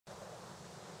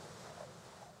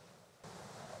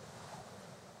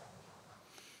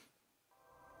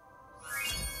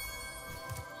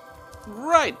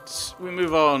Right, we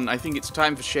move on. I think it's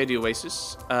time for Shady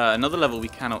Oasis. Another level we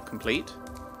cannot complete.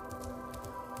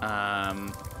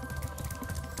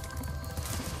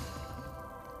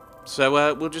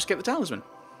 So we'll just get the Talisman.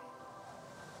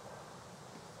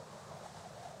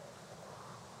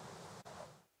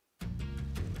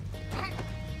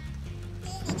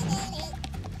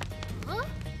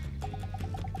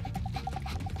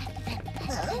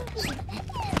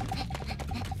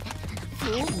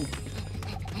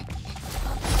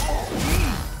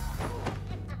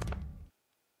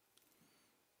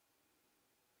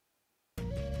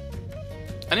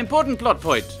 An important plot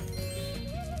point.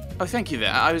 Oh, thank you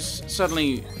there. I was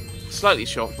suddenly slightly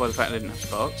shocked by the fact I didn't have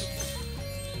sparks.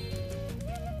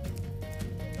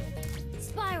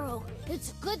 Spyro,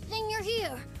 it's a good thing you're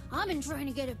here. I've been trying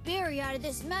to get a berry out of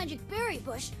this magic berry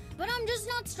bush, but I'm just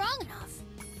not strong enough.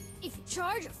 If you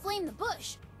charge or flame the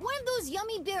bush, one of those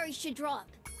yummy berries should drop.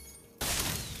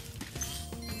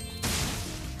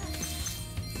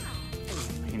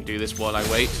 I can do this while I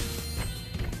wait.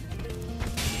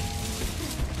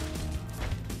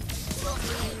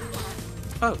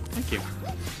 Oh, thank you.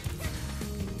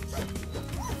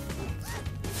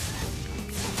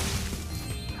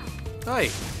 Hi.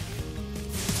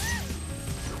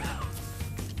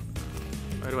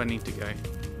 Where do I need to go?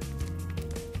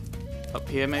 Up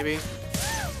here, maybe?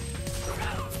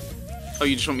 Oh,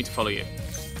 you just want me to follow you?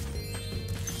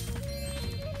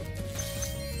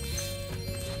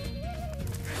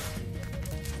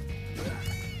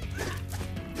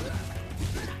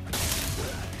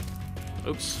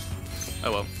 Oops.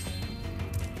 Oh well.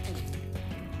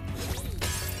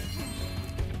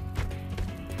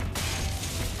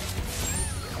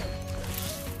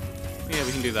 Yeah,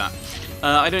 we can do that.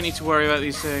 I don't need to worry about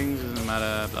these things. Doesn't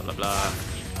matter. Blah blah blah.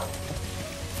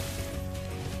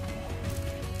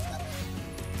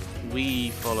 We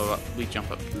follow up. We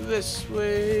jump up this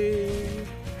way.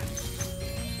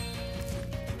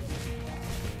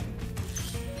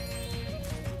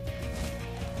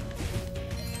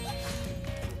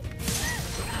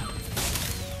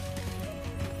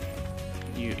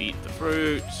 You eat the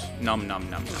fruit. Nom nom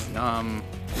nom nom nom.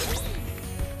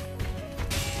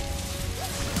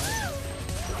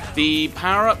 The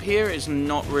power up here is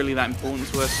not really that important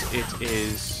to us. It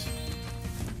is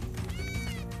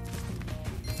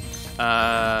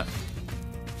the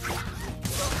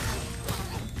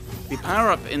power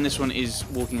up in this one is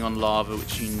walking on lava,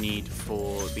 which you need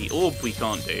for the orb we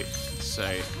can't do.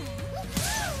 So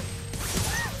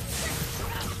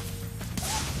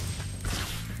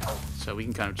we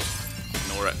can kind of just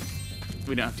ignore it.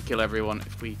 We don't have to kill everyone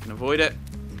if we can avoid it.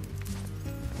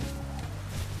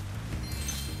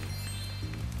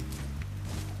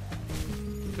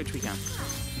 Which we can.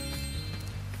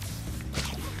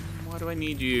 Why do I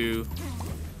need you?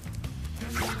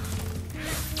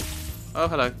 Oh,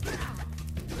 hello.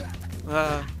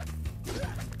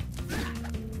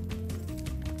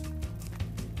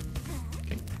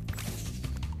 Okay.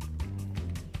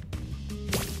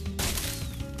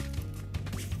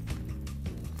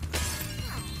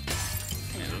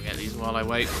 I'll get these while I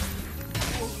wait.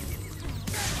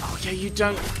 Oh, yeah, you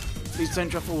don't. Please don't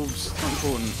drop orbs. It's not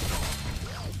important.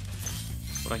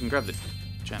 But I can grab the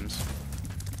gems.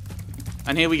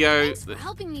 And here we go. Thanks for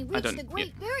helping me reach the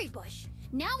great berry bush.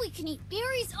 Now we can eat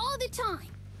berries all the time.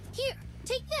 Here,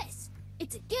 take this.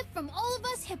 It's a gift from all of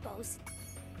us hippos.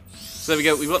 So there we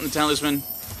go. We've got the Talisman.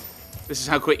 This is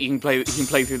how quick you can play. You can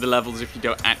play through the levels if you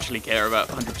don't actually care about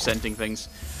 100%ing things.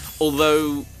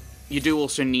 Although you do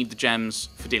also need the gems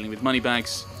for dealing with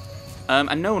moneybags,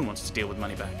 and no one wants to deal with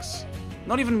moneybags.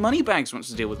 Not even moneybags wants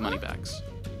to deal with moneybags.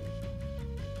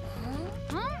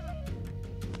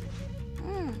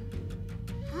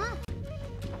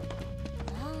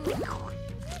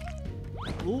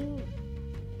 Ooh.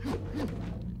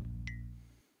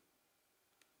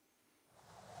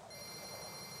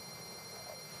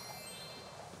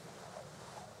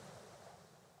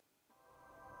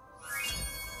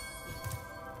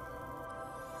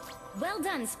 Well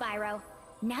done, Spyro.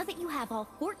 Now that you have all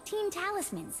 14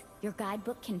 talismans, your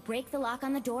guidebook can break the lock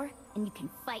on the door, and you can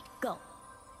fight Gulp.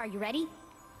 Are you ready?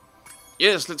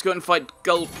 Yes, let's go and fight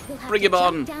Gulp. Bring him You'll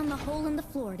have on. to jump down the hole in the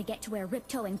floor to get to where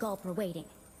Ripto and Gulp are waiting.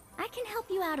 I can help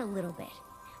you out a little bit.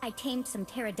 I tamed some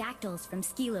pterodactyls from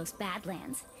Skelos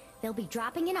Badlands. They'll be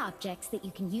dropping in objects that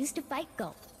you can use to fight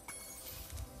Gulp.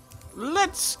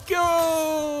 Let's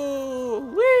go!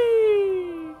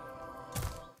 Whee!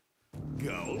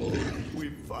 Gulp, we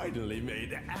finally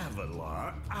made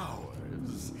Avalar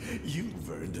ours. You've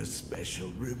earned a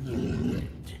special reward.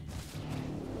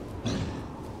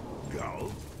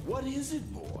 Gulp, what is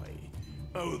it, boy?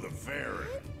 Oh, the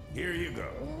ferret. Here you go.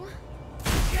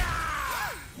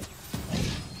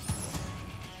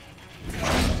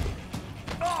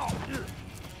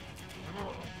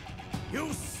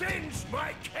 You singed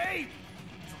my cape!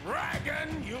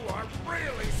 Dragon, you are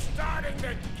really starting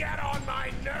to get on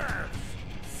my nerves!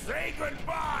 Say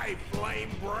goodbye,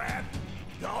 flame breath!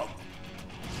 Gulp!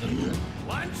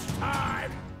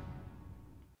 Lunchtime!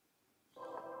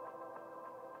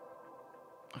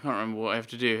 I can't remember what I have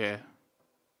to do here.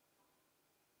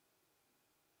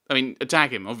 I mean,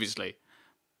 attack him, obviously.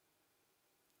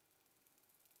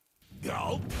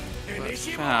 Gulp! Finish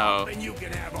him How? off and you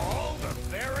can have all the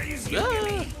berries you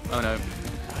can eat! Oh no. I'm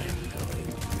going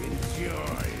to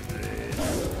enjoy this.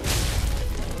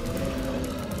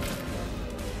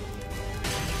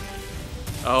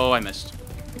 Oh, I missed.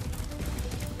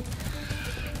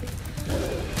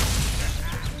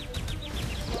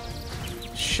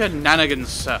 Shenanigans,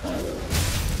 sir.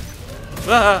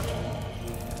 Ah!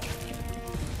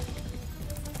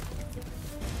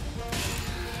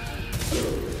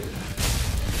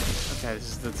 Okay,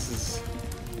 this is.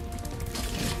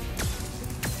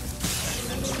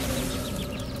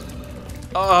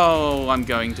 Oh, I'm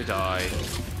going to die.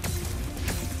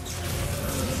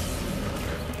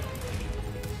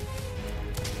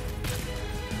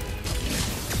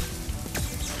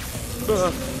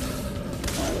 Ugh.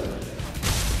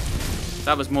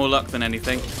 That was more luck than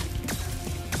anything.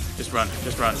 Just run,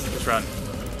 just run, just run.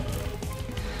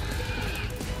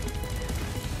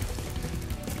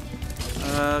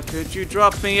 Could you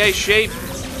drop me a sheep?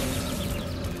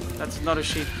 That's not a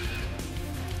sheep.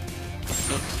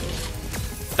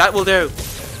 That will do.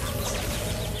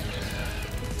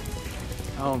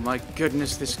 Oh my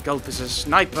goodness, this Gulp is a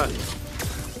sniper.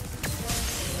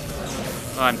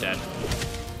 Oh, I'm dead.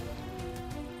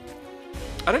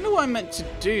 I don't know what I meant to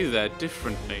do there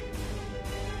differently.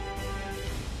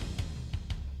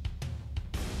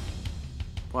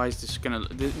 Why is this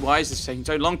taking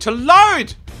so long to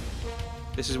load?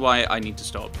 This is why I need to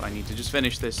stop. I need to just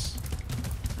finish this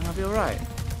and I'll be alright.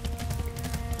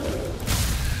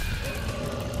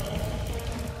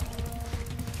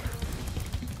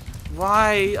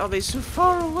 Why are they so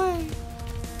far away?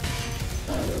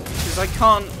 Because I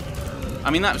can't. I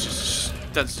mean, that's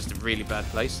just a really bad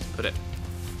place to put it.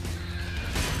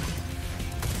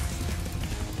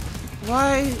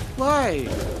 Why? Why?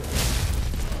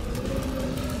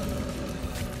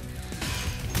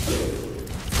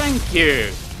 Thank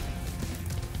you.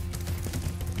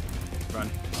 Run.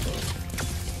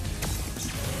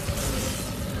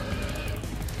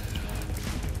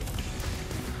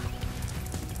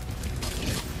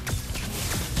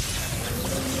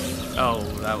 Oh,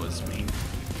 that was mean.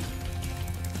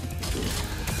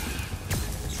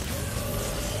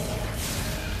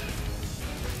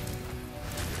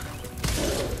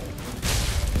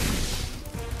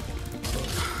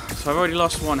 So I've already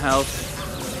lost 1 health.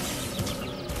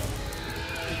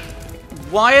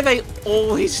 Why are they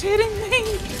always hitting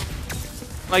me?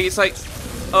 Like, it's like,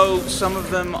 oh, some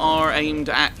of them are aimed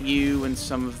at you and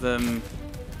some of them...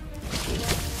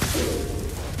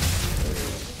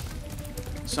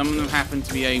 Some of them happen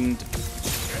to be aimed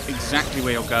exactly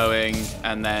where you're going,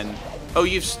 and then... Oh,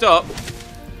 you've stopped.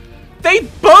 They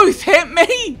both hit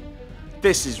me!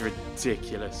 This is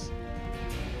ridiculous.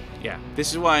 Yeah,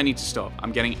 this is why I need to stop.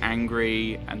 I'm getting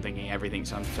angry and thinking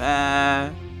everything's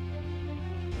unfair. I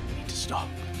need to stop.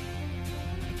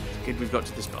 It's good we've got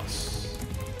to this boss.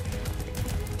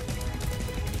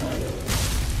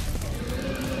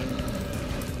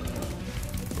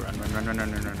 Run, run, run, run,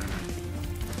 run, run, run, run.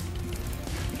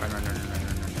 Run, run, run, run, run,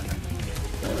 run, run, run.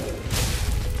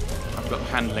 I've got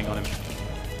handling on him.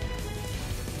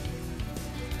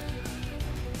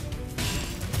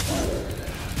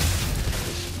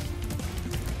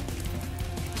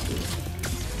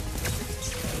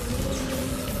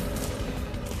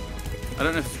 I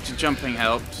don't know if the jumping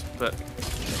helped, but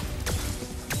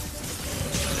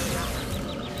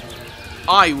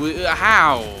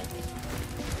how?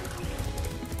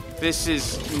 This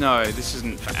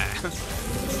isn't fair.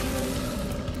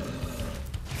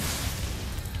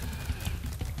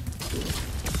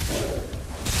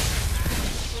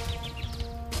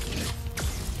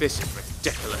 This is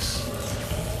ridiculous.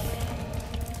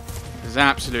 This is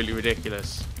absolutely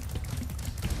ridiculous.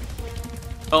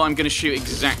 Oh, I'm going to shoot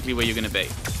exactly where you're going to be.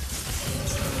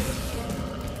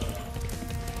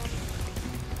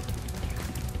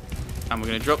 And we're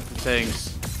going to drop the things.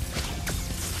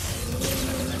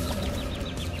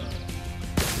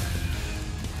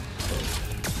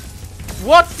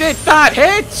 What did that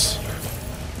hit?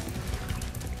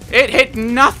 It hit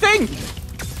nothing!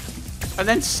 And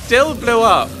then still blew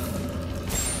up.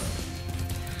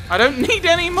 I don't need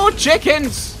any more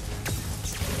chickens!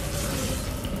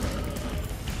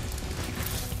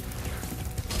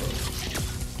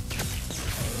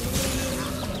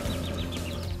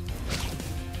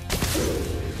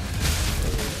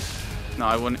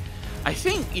 No, I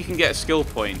think you can get a skill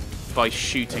point by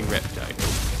shooting Ripto.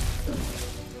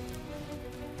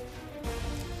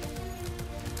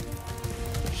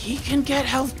 He can get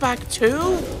health back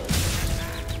too?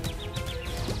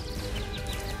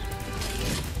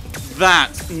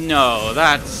 That's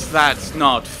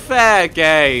not fair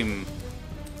game.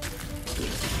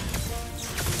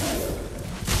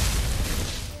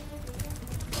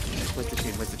 Where's the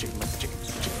chicken? Where's the chicken? Where's the chicken?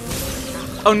 Where's the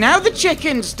chicken? Oh, now the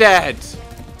chicken's dead.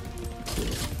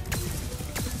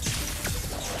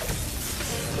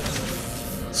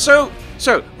 So,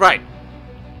 right.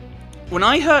 When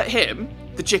I hurt him,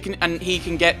 the chicken, and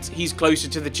he's closer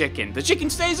to the chicken. The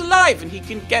chicken stays alive and he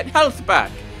can get health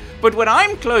back. But when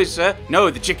I'm closer,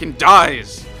 no, the chicken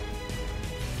dies.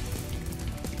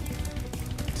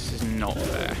 This is not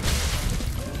fair.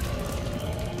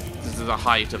 This is the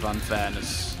height of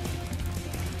unfairness.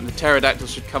 And the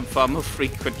pterodactyls should come far more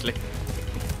frequently.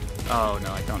 Oh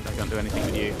no, I can't do anything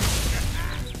with you.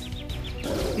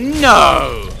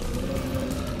 No!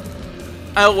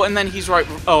 Oh, and then he's right.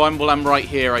 Oh, I'm right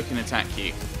here. I can attack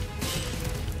you.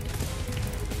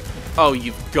 Oh,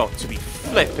 you've got to be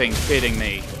flipping kidding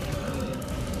me.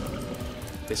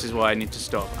 This is why I need to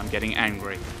stop. I'm getting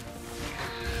angry.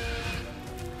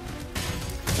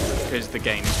 Because the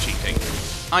game is cheating.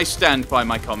 I stand by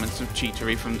my comments of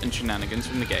cheatery and shenanigans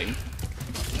from the game.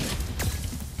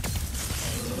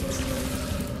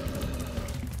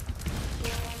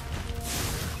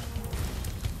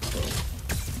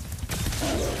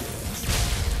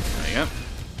 There you go.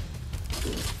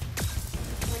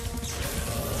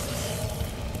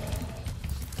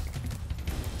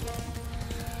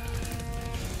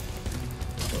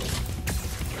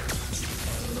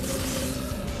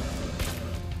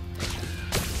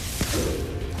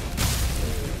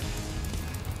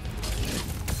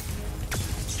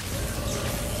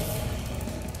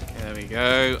 There we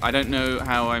go. I don't know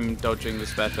how I'm dodging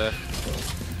this better.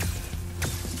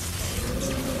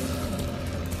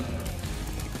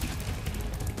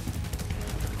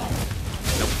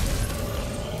 Nope.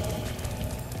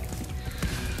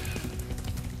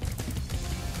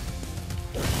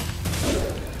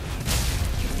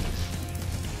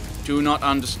 Do not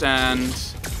understand.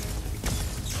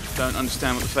 Don't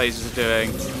understand what the phases are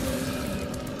doing.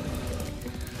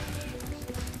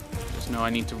 Just know I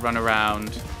need to run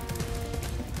around.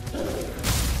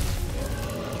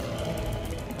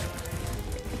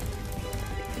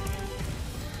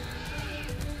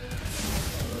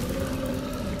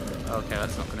 Okay,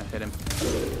 that's not going to hit him.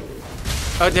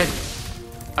 Oh, it did.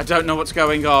 I don't know what's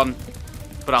going on,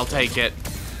 but I'll take it.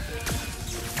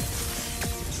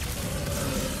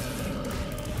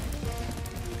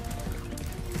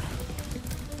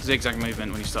 Zigzag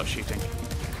movement when you start shooting.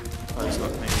 Oh, it's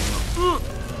not. Maybe not.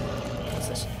 What's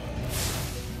this?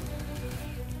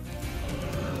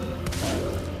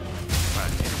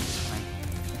 Right,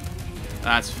 okay,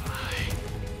 that's fine.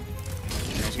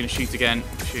 Okay, he's going to shoot again.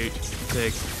 Shoot.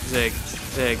 Zig. Zig.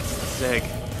 Zig. Zig.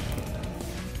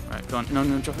 Right, go on. No,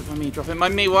 no, drop it by me. Drop it by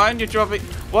me. Why aren't you dropping?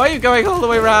 Why are you going all the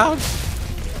way around?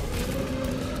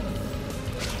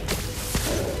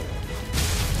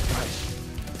 Right.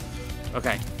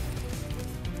 Okay.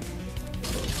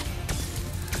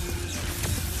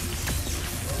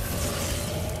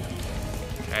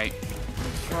 Okay.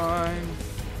 Fine.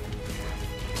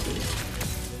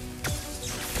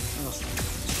 Oh.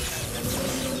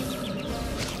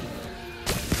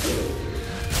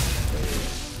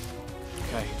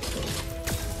 Okay.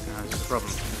 Now this is the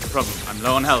problem. The problem. I'm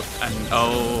low on health, and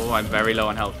oh, I'm very low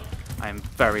on health. I am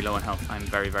very low on health. I'm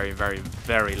very, very, very,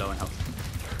 very low on health.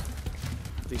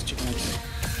 These chicken eggs.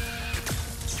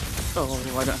 Oh,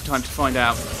 I don't have time to find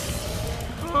out.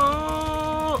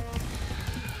 Oh.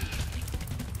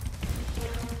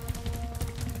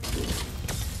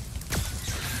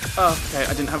 Okay,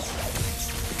 I didn't have...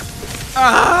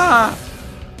 Ah!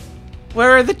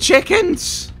 Where are the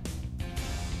chickens?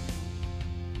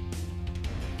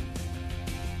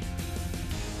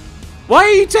 Why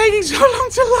are you taking so long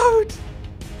to load?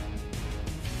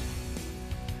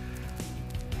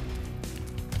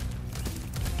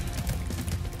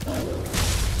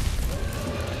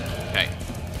 Okay.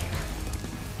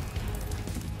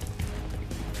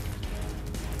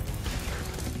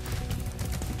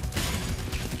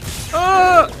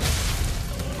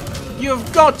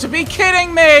 You've got to be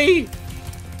kidding me!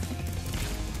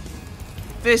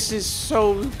 This is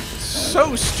so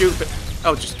stupid.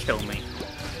 Oh, just kill me.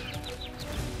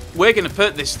 we're going to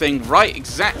put this thing right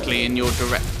exactly in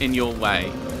your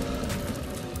way.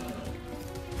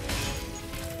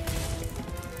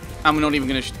 And we're not even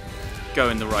going to go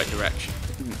in the right direction.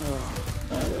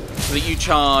 So that you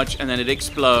charge and then it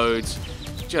explodes.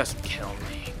 Just kill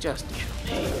me. Just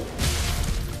kill me.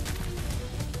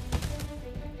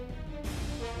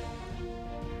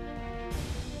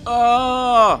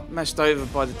 Oh, messed over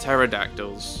by the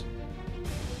pterodactyls.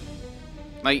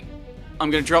 Like, I'm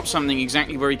going to drop something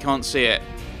exactly where he can't see it,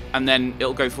 and then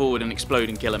it'll go forward and explode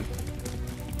and kill him.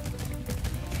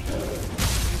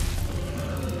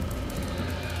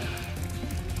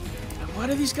 Why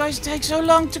do these guys take so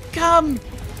long to come?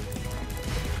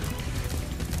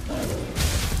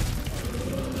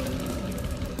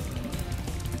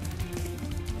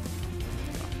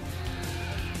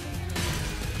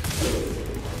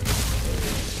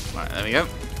 Right, there we go.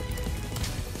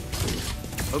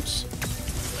 Oops.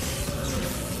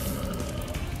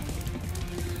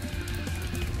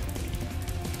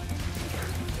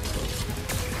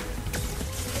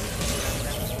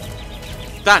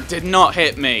 That did not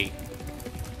hit me.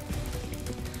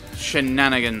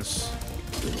 Shenanigans.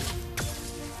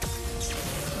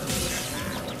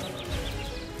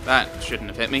 That shouldn't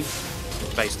have hit me,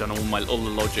 based on all the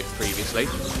logic previously.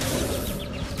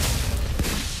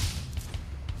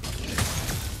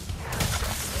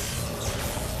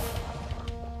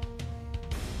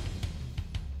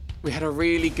 We had a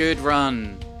really good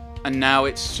run, and now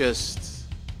it's just...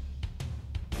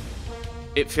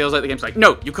 It feels like the game's like,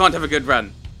 no, you can't have a good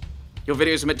run. Your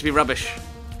videos are meant to be rubbish.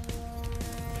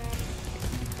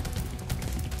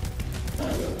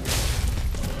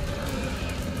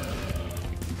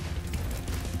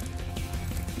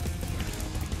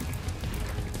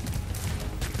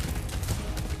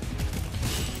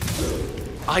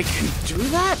 I can do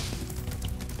that?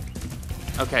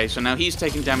 Okay, so now he's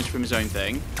taking damage from his own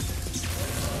thing.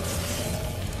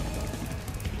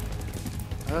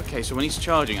 Okay, so when he's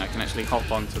charging, I can actually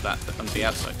hop onto that, onto the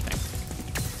outside thing.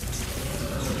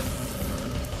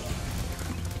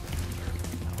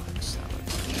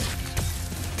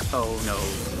 Oh no,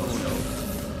 oh no.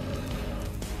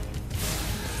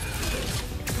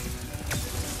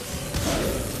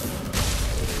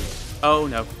 Oh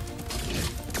no.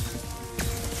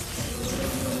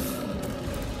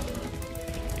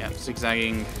 Yeah,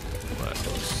 zigzagging works.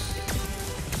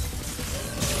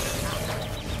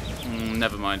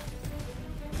 Never mind.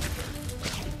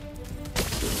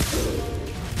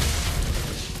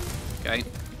 Okay.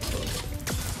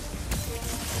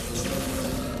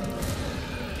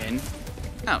 In,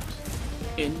 out,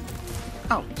 in,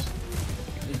 out,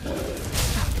 in,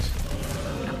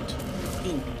 out,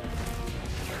 in.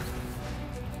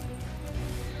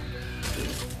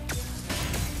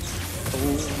 Oh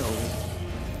no.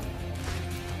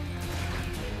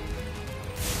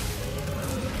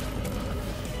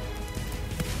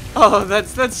 Oh,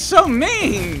 that's so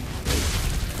mean!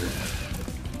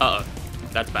 Uh-oh.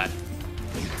 That's bad.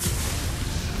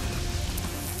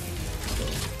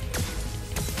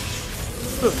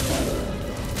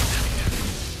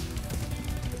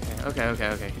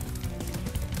 Okay.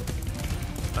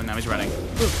 Oh, now he's running.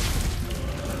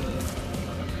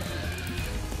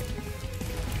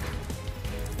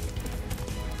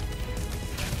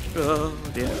 Oh,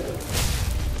 dear.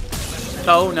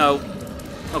 Oh, no.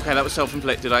 Okay, that was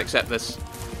self-inflicted. I accept this.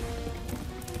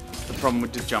 The problem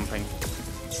with just jumping.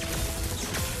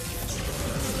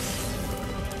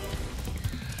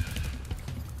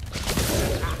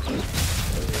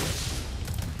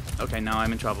 Okay, now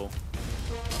I'm in trouble.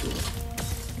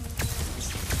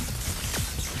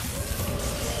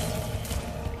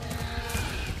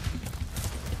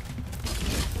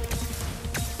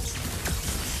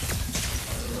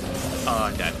 Oh,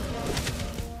 I'm dead.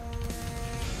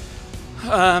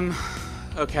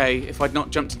 Okay, if I'd not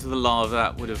jumped into the lava,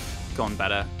 that would have gone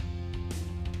better.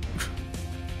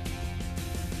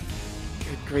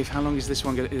 Good grief, how long is this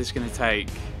going to take?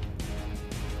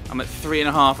 I'm at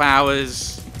 3.5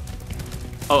 hours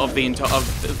of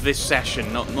this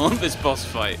session, not this boss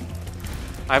fight.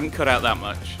 I haven't cut out that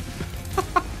much.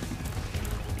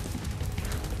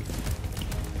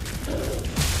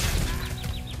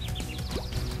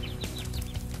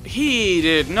 He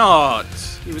did not.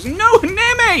 He was nowhere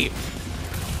near me!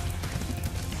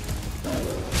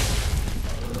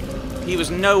 He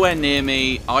was nowhere near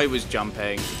me. I was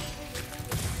jumping.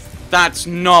 That's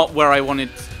not where I wanted...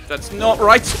 That's not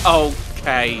right.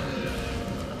 Okay.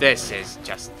 This is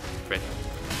just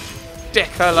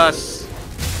ridiculous.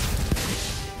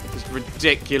 It's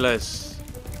ridiculous.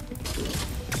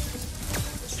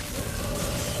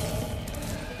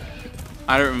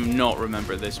 I don't not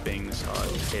remember this being this hard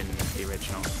in the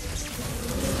original.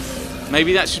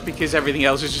 Maybe that's just because everything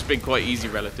else has just been quite easy,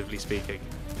 relatively speaking.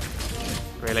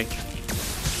 Really?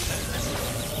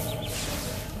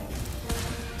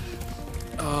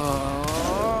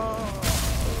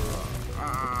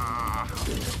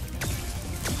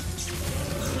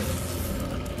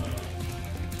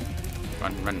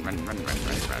 Run.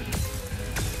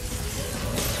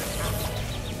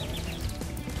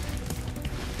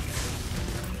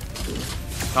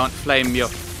 Can't flame you.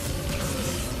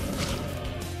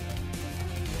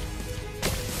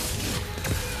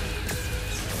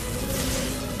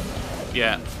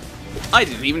 Yeah. I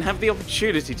didn't even have the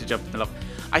opportunity to jump in the lava.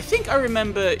 I think I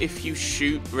remember if you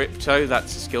shoot Ripto,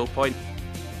 that's a skill point.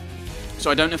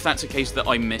 So I don't know if that's a case that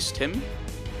I missed him.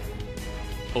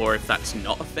 Or if that's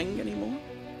not a thing anymore.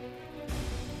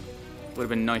 Would have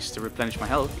been nice to replenish my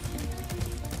health.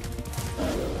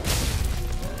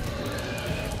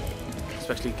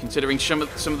 Especially considering some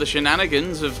of the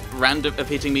shenanigans of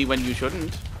hitting me when you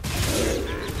shouldn't.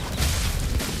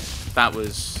 That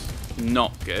was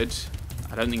not good.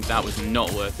 I don't think that was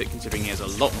not worth it, considering he has a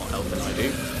lot more health than I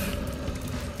do.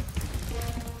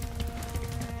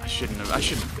 I shouldn't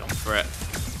have gone for it.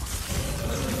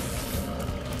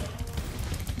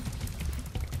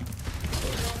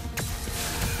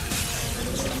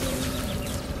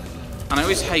 And I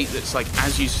always hate that it's like,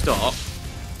 as you stop,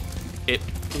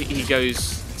 he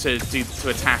goes to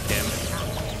attack him.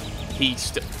 He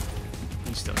still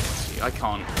hits you. I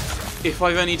can't. If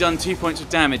I've only done 2 points of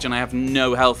damage and I have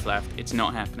no health left, it's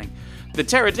not happening. The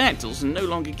pterodactyls are no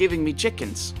longer giving me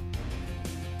chickens.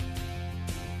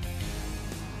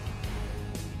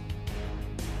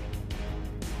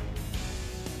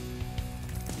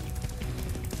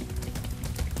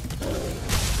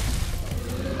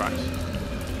 Right.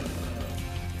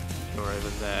 You're over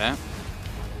there.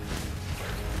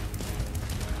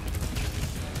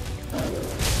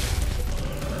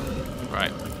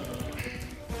 Right.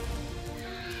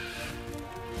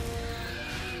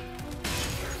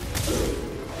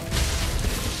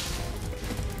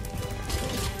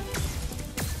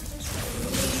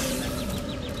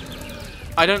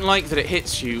 I don't like that it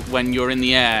hits you when you're in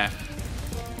the air.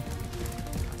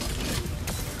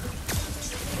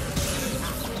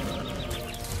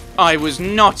 I was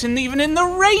not even in the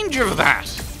range of that!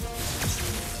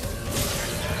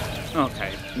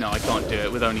 Okay, no, I can't do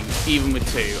it with even with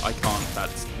 2, I can't,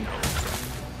 that's,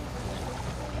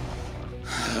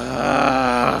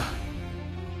 no.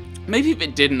 Maybe if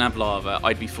it didn't have lava,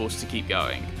 I'd be forced to keep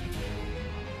going.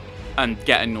 And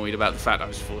get annoyed about the fact I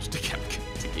was forced to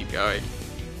keep going.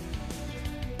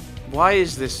 Why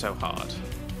is this so hard?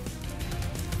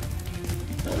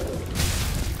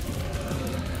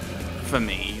 For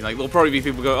me, like, there'll probably be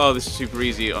people who go, oh, this is super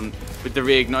easy. With the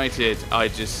Reignited,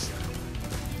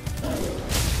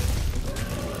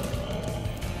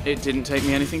 it didn't take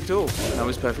me anything at all. That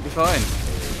was perfectly fine.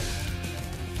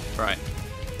 Right.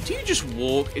 Do you just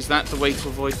walk? Is that the way to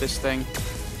avoid this thing?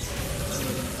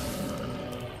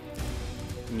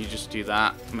 Can you just do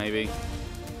that, maybe?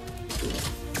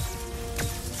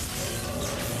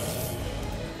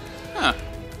 Huh.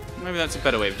 Maybe that's a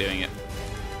better way of doing it.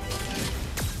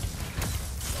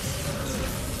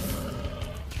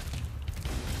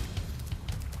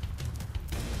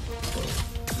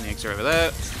 And the eggs are over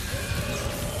there.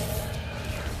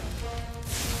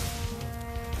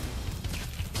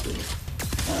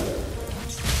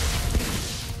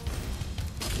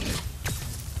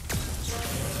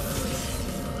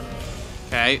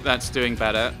 Okay, that's doing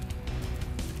better.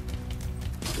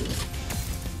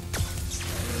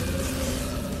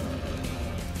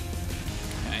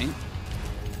 Okay.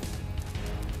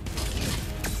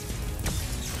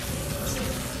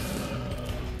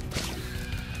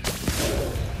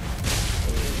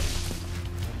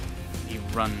 You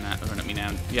run at me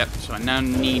now. Yep, so I now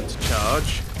need to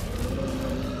charge.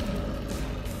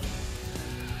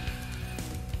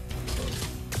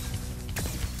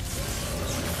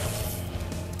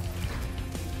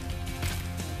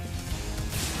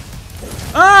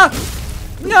 Ah!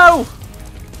 No!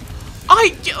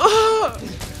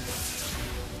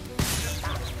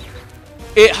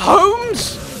 It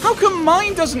homes? How come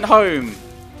mine doesn't home?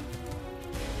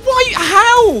 Why?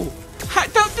 How?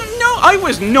 No, I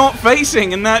was not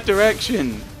facing in that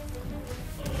direction.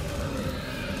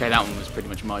 Okay, that one was pretty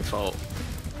much my fault.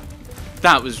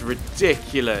 That was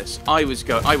ridiculous. I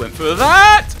went for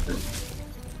that!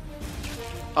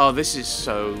 Oh, this is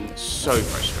so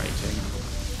frustrating.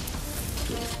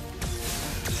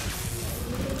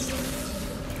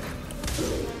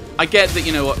 I get that,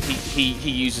 you know what, he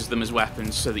uses them as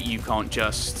weapons so that you can't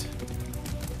just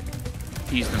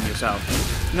defuse them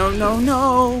yourself. No, no,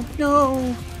 no,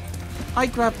 no. I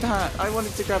grabbed that. I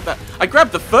wanted to grab that. I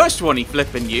grabbed the first one he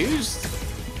flippin' used.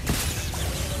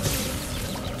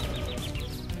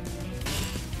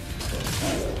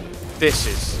 This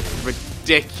is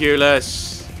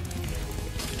ridiculous.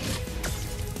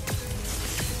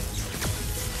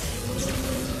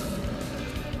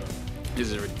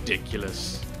 This is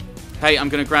ridiculous. Hey, I'm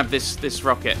gonna grab this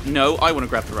rocket. No, I want to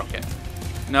grab the rocket.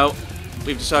 No,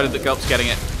 we've decided that Gulp's getting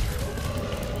it.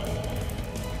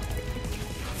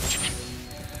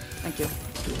 Thank you.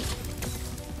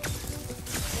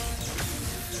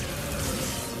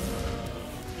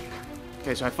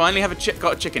 Okay, so I finally have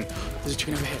got a chicken. There's a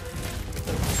chicken over here.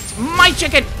 It's my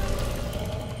chicken!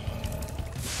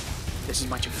 This is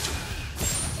my chicken too.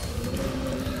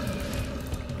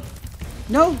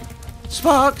 No!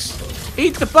 Sparks!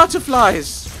 Eat the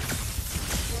butterflies!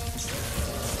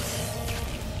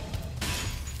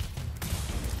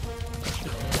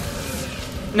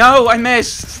 No, I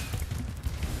missed!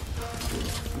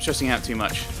 I'm stressing out too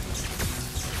much.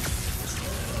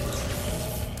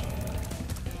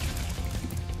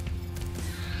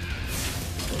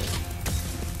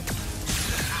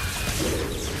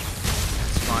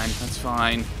 That's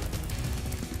fine.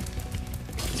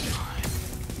 It's fine.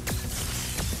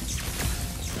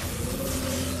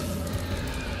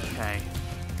 Okay.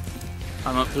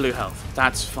 I'm at blue health.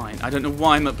 That's fine. I don't know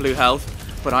why I'm at blue health,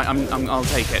 but I'll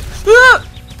take it. Ah!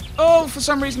 Oh, for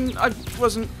some reason I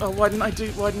wasn't. Oh, why didn't I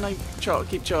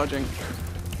keep charging?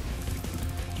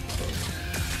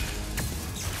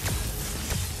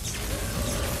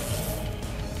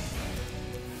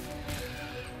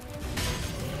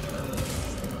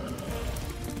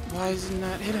 Why isn't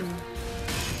that hitting?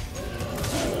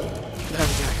 There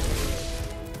we go.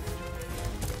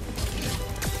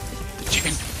 The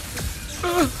chicken.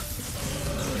 Ugh.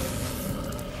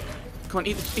 Come on,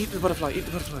 eat the butterfly. Eat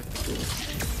the butterfly.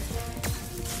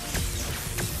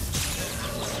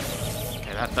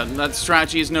 Okay, that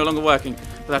strategy is no longer working,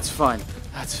 but that's fine.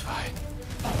 That's fine.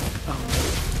 Oh.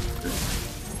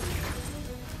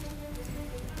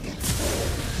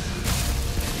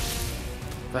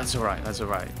 That's alright, that's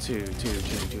alright. Two.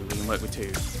 We can work with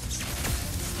two.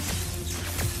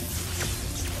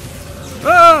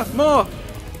 Ah! More!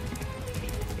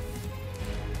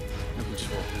 We can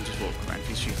just walk around.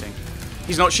 He's shooting.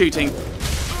 He's not shooting.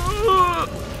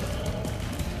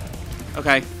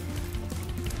 Okay.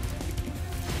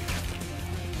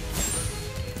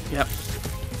 Yep.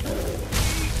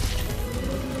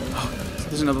 Oh,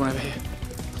 there's another one over here.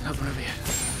 Another one over here.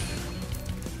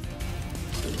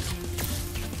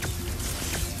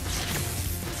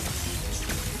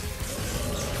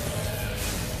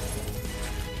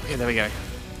 Okay, there we go.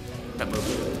 That move.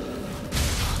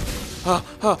 Oh,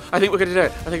 I think we're gonna do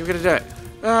it. I think we're gonna do it.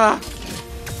 Ah!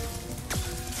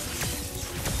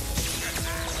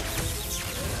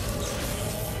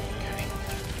 Okay.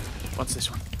 What's this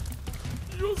one?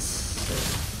 Yes!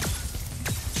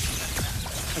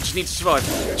 I just need to survive.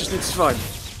 I just need to survive.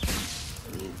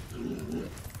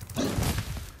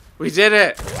 We did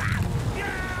it!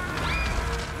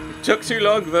 It took too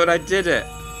long, but I did it.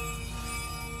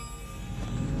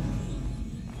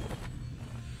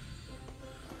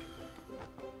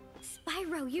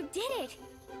 You did it!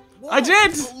 Whoa, I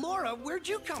did! Laura, where'd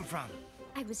you come from?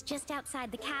 I was just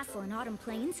outside the castle in Autumn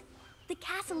Plains. The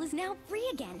castle is now free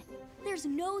again. There's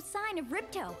no sign of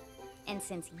Ripto. And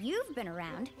since you've been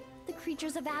around, the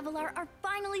creatures of Avalar are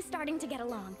finally starting to get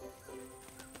along.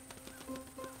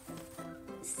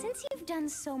 Since you've done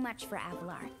so much for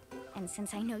Avalar, and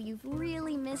since I know you've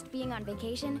really missed being on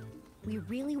vacation, we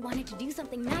really wanted to do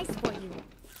something nice for you.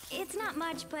 It's not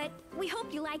much, but we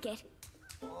hope you like it.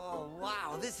 Oh,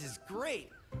 wow, this is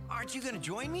great. Aren't you gonna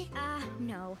join me?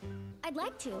 No. I'd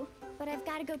like to, but I've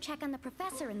got to go check on the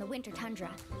professor in the winter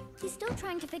tundra. He's still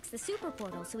trying to fix the super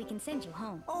portal so we can send you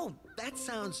home. Oh, that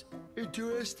sounds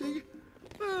interesting.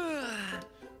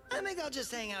 I think I'll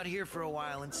just hang out here for a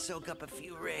while and soak up a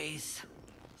few rays.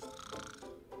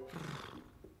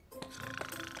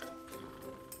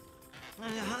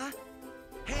 Uh-huh.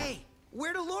 Hey,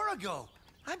 where'd Laura go?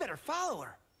 I better follow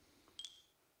her.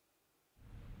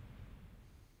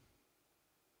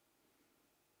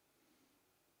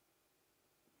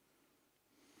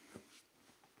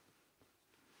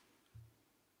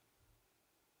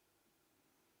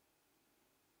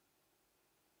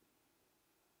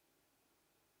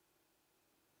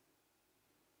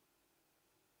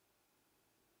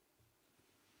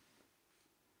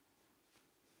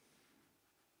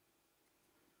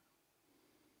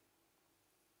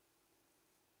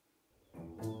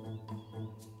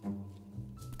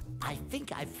 I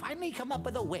think I've finally come up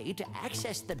with a way to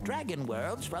access the dragon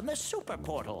worlds from the super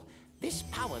portal. This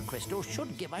power crystal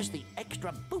should give us the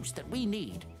extra boost that we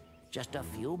need. Just a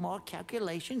few more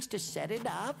calculations to set it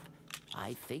up.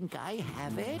 I think I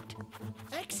have it.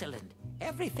 Excellent.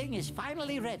 Everything is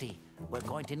finally ready. We're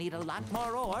going to need a lot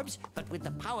more orbs, but with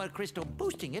the power crystal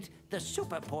boosting it, the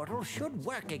super portal should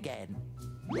work again.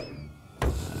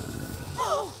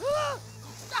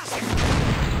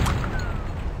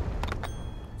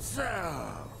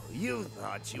 So, you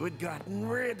thought you had gotten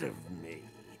rid of me.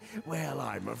 Well,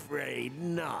 I'm afraid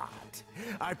not.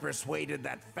 I persuaded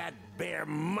that fat bear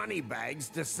Moneybags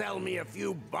to sell me a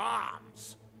few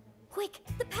bombs. Quick,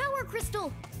 the power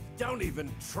crystal! Don't even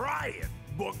try it,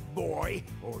 book boy,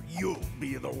 or you'll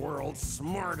be the world's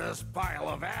smartest pile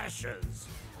of ashes.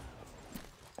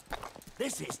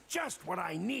 This is just what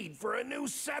I need for a new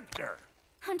scepter.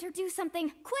 Hunter, do something,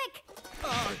 quick!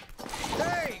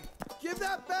 Hey! Give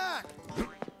that back!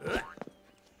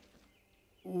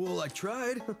 Well, I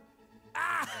tried.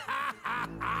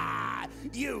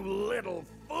 You little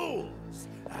fools!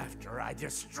 After I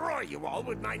destroy you all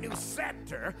with my new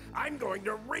scepter, I'm going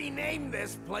to rename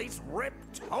this place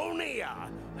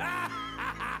Riptonia!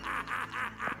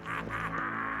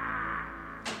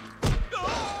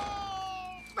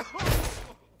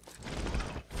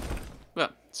 Well,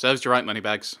 serves you right,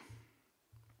 Moneybags.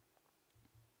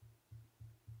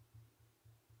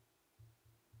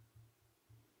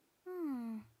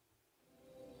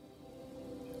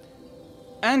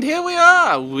 And here we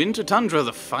are, Winter Tundra,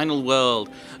 the final world.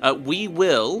 We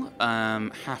will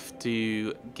have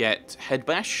to get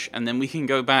Headbash, and then we can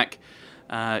go back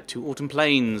to Autumn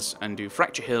Plains and do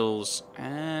Fracture Hills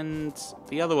and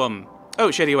the other one.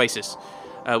 Oh, Shady Oasis,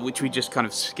 which we just kind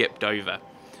of skipped over.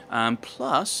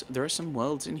 Plus, there are some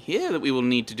worlds in here that we will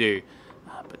need to do,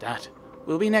 but that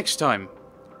will be next time.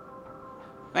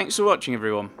 Thanks for watching,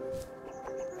 everyone.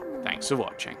 Thanks for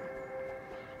watching.